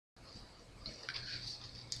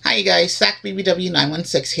Hi you guys,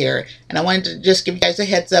 Sacbbw916 here, and I wanted to just give you guys a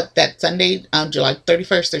heads up that Sunday, July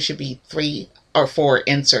 31st, there should be 3 or 4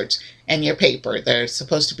 inserts in your paper. There's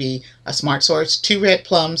supposed to be a Smart Source, 2 Red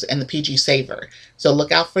Plums, and the PG Saver. So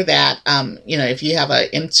look out for that. If you have an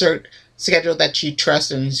insert schedule that you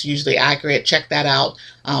trust and is usually accurate, check that out.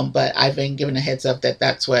 But I've been given a heads up that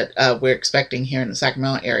that's what we're expecting here in the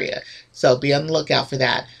Sacramento area. So be on the lookout for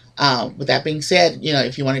that. With that being said,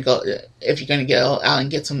 if you want to go, if you're going to go out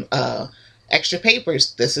and get some extra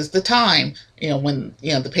papers, this is the time. When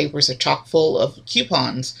the papers are chock full of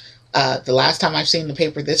coupons. The last time I've seen the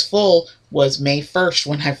paper this full was May 1st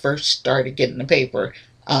when I first started getting the paper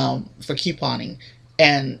for couponing,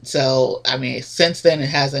 and so since then it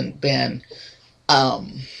hasn't been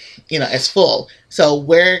as full. So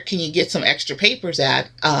where can you get some extra papers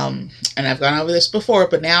at? And I've gone over this before,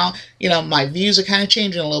 but now, my views are kind of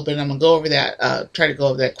changing a little bit. I'm going to go over that, try to go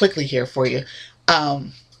over that quickly here for you.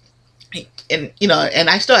 And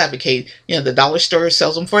I still advocate, the dollar store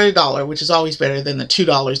sells them for $1, which is always better than the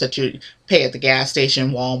 $2 that you pay at the gas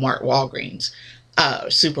station, Walmart, Walgreens,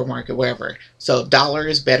 supermarket, wherever. So $1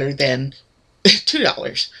 is better than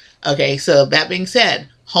 $2. Okay, so that being said,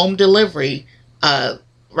 home delivery,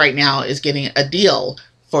 right now is getting a deal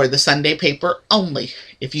for the Sunday paper only.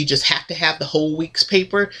 If you just have to have the whole week's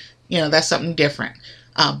paper, that's something different.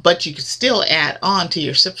 But you could still add on to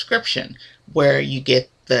your subscription where you get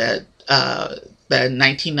the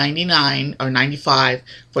 $19.99 or $95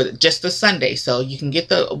 for just the Sunday. So you can get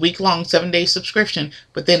the week-long 7-day subscription,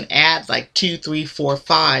 but then add like 2, 3, 4,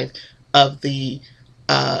 5 of the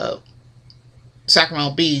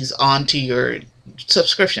Sacramento Bees onto your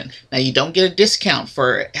subscription. Now you don't get a discount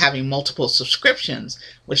for having multiple subscriptions,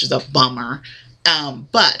 which is a bummer.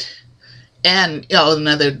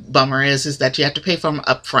 Another bummer is that you have to pay for them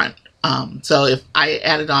up front. So if I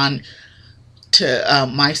added on to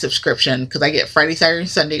my subscription, because I get Friday, Saturday, and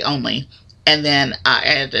Sunday only, and then I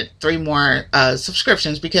added 3 more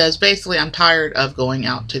subscriptions because basically I'm tired of going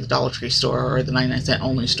out to the Dollar Tree store or the 99-cent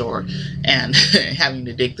only store and having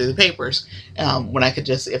to dig through the papers. When I could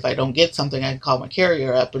just, if I don't get something, I can call my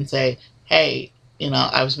carrier up and say, hey,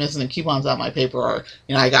 I was missing the coupons on my paper, or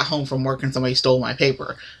I got home from work and somebody stole my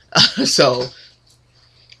paper. So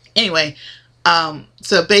anyway,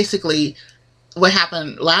 so basically what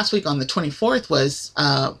happened last week on the 24th was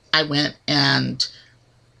I went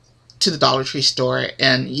to the Dollar Tree store,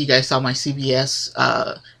 and you guys saw my CVS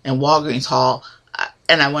and Walgreens haul,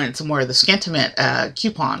 and I wanted some more of the Sentiment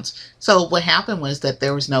coupons. So what happened was that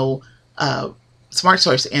there was no Smart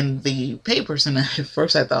Source in the papers, and at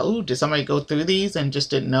first I thought, ooh, did somebody go through these and just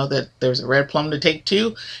didn't know that there was a red plum to take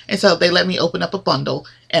too? And so they let me open up a bundle,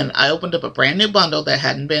 and I opened up a brand new bundle that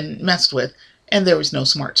hadn't been messed with, and there was no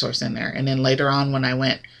Smart Source in there. And then later on when I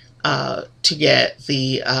went to get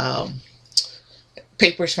the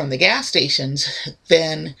papers from the gas stations,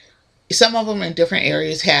 then some of them in different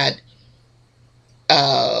areas had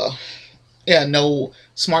no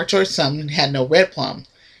Smart Source, some had no red plum.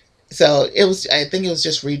 So I think it was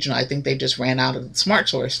just regional. I think they just ran out of the Smart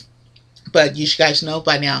Source. But you guys know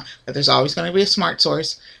by now that there's always going to be a Smart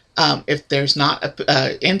Source. If there's not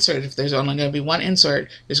a insert, if there's only going to be one insert,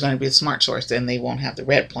 there's going to be a Smart Source, and they won't have the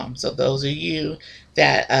red plum. So those of you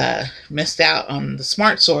that missed out on the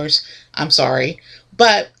Smart Source, I'm sorry.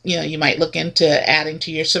 But, you might look into adding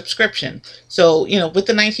to your subscription. So, with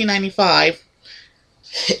the $19.95,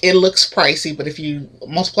 it looks pricey, but if you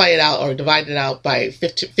multiply it out or divide it out by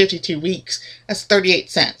 52 weeks, that's 38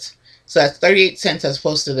 cents. So that's 38 cents as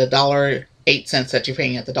opposed to the $1.08 that you're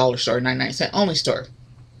paying at the dollar store, 99-cent only store.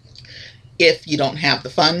 If you don't have the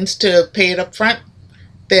funds to pay it up front,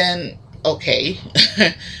 then okay.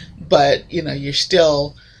 But, you're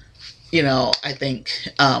still, I think,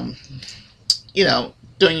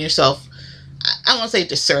 doing yourself, I won't say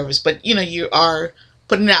disservice, but, you are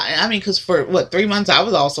putting out, because for, 3 months, I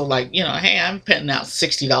was also like, hey, I'm putting out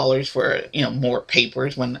 $60 for, more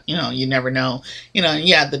papers when, you never know.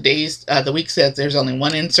 Yeah, the week says there's only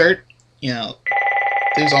one insert,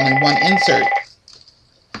 there's only one insert.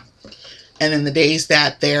 And then the days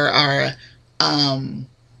that there are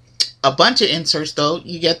a bunch of inserts, though,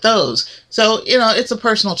 you get those. So, it's a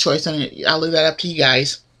personal choice, and I'll leave that up to you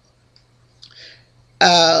guys.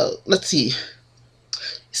 Let's see.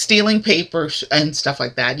 stealing paper and stuff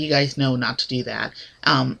like that, you guys know not to do that.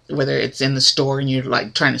 Whether it's in the store and you're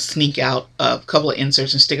like trying to sneak out a couple of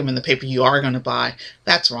inserts and stick them in the paper you are going to buy,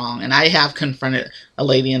 that's wrong. And I have confronted a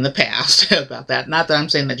lady in the past about that. Not that I'm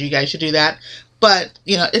saying that you guys should do that, but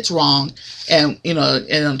it's wrong. And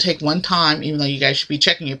it'll take one time, even though you guys should be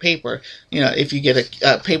checking your paper, if you get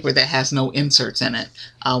a paper that has no inserts in it,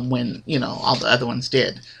 when all the other ones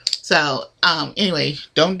did. So anyway,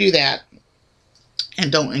 don't do that. And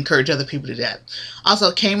don't encourage other people to do that.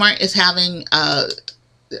 Also, Kmart is having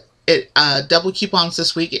double coupons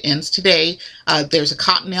this week. It ends today. There's a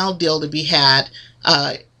Cottonelle deal to be had.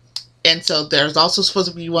 And so there's also supposed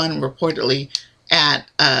to be one reportedly at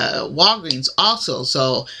Walgreens also.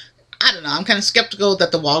 So I don't know. I'm kind of skeptical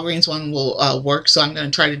that the Walgreens one will work. So I'm going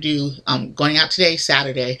to try to do, going out today,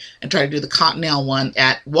 Saturday, and try to do the Cottonelle one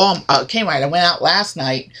at Kmart. I went out last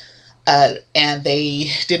night. And they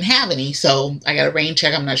didn't have any, so I got a rain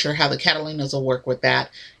check. I'm not sure how the Catalinas will work with that,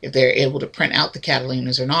 if they're able to print out the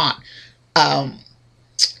Catalinas or not.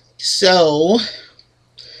 So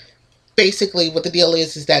basically what the deal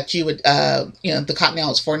is that you would, the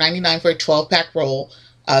Cottonelle is $4.99 for a 12-pack roll.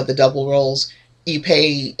 The double rolls, you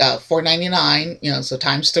pay $4.99, so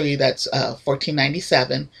times 3, that's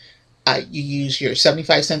 $14.97. You use your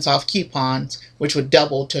 75 cents off coupons, which would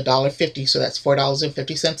double to $1.50, so that's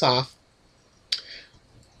 $4.50 off.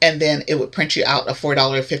 And then it would print you out a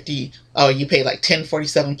 $4.50. Oh, you pay like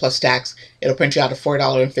 $10.47 plus tax. It'll print you out a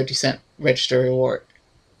 $4.50 register reward.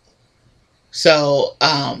 So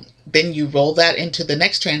then you roll that into the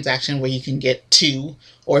next transaction where you can get 2,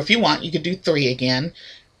 or if you want, you could do 3 again,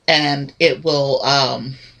 and it will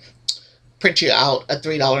print you out a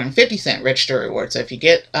 $3.50 register reward. So if you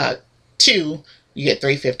get 2, you get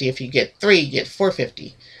 $3.50. If you get 3, you get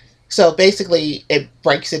 $4.50. So basically, it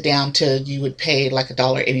breaks it down to you would pay like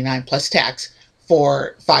 $1.89 plus tax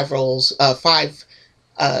for 5 rolls, 5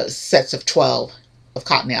 sets of 12 of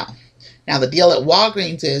Cottonelle. Now the deal at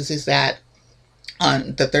Walgreens is that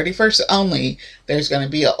on the 31st only, there's going to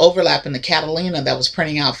be an overlap in the Catalina that was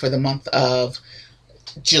printing out for the month of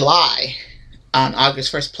July on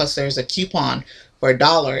August 1st. Plus, there's a coupon for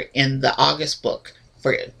 $1 in the August book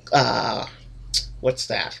for what's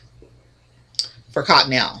that? For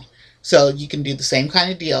Cottonelle. So you can do the same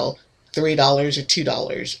kind of deal, $3 or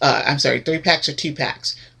 $2. I'm sorry, 3 packs or 2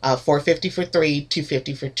 packs. $4.50 for 3,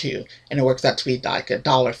 $2.50 for 2, and it works out to be like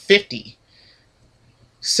 $1.50.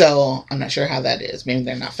 So I'm not sure how that is. Maybe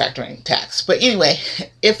they're not factoring tax. But anyway,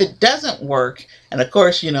 if it doesn't work, and of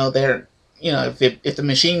course, they're, if the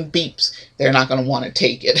machine beeps, they're not going to want to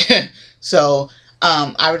take it. So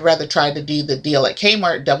I would rather try to do the deal at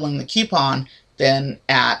Kmart, doubling the coupon, than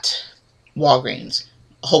at Walgreens,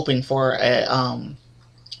 hoping for a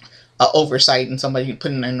oversight and somebody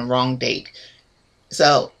putting in the wrong date.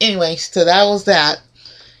 So anyway, so that was that.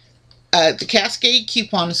 The Cascade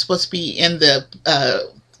coupon is supposed to be in the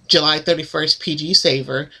July 31st PG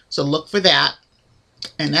Saver, so look for that.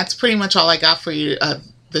 And that's pretty much all I got for you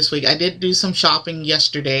this week. I did do some shopping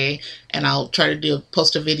yesterday, and I'll try to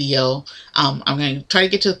post a video. I'm going to try to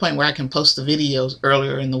get to the point where I can post the videos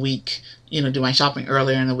earlier in the week, do my shopping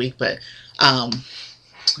earlier in the week, but I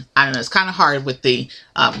don't know, it's kind of hard with the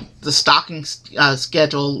stocking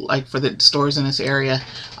schedule, like for the stores in this area.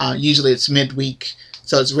 Usually it's midweek,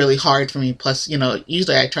 so it's really hard for me. Plus,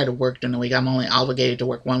 usually I try to work during the week. I'm only obligated to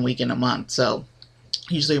work 1 week in a month, so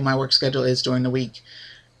usually my work schedule is during the week.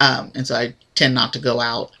 And so I tend not to go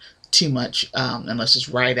out too much unless it's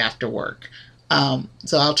right after work.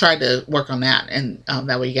 So I'll try to work on that, and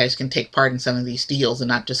that way you guys can take part in some of these deals and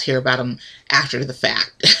not just hear about them after the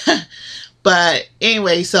fact. But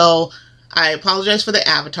anyway, so I apologize for the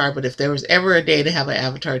avatar, but if there was ever a day to have an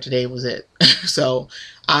avatar, today was it. So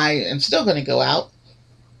I am still going to go out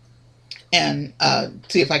and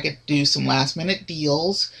see if I can do some last minute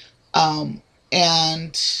deals. And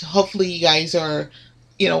hopefully you guys are,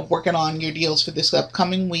 working on your deals for this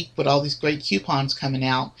upcoming week with all these great coupons coming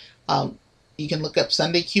out. You can look up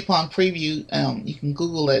Sunday Coupon Preview. You can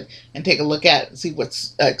Google it and take a look at see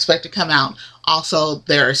what's expected to come out. Also,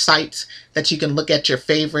 there are sites that you can look at your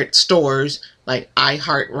favorite stores, like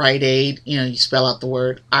iHeart Rite Aid. You spell out the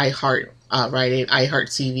word iHeart Rite Aid, iHeart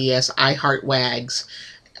CVS, iHeart Wags.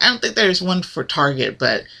 I don't think there's one for Target,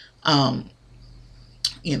 but probably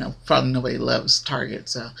nobody loves Target,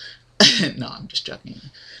 so no, I'm just joking.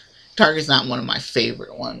 Target's not one of my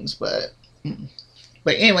favorite ones, but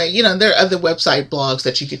anyway, there are other website blogs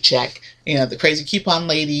that you could check. The Crazy Coupon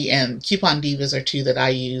Lady and Coupon Divas are 2 that I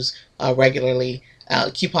use regularly.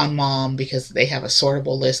 Coupon Mom, because they have a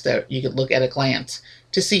sortable list that you could look at a glance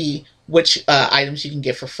to see which items you can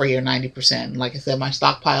get for free or 90%. Like I said, my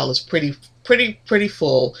stockpile is pretty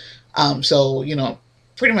full. So, you know,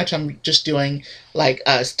 pretty much I'm just doing like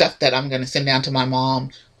stuff that I'm going to send down to my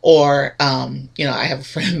mom, or, you know, I have a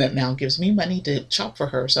friend that now gives me money to shop for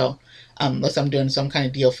her. So unless I'm doing some kind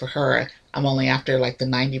of deal for her, I'm only after like the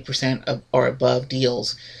 90% of, or above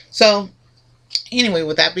deals. So anyway,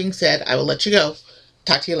 with that being said, I will let you go.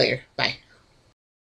 Talk to you later. Bye.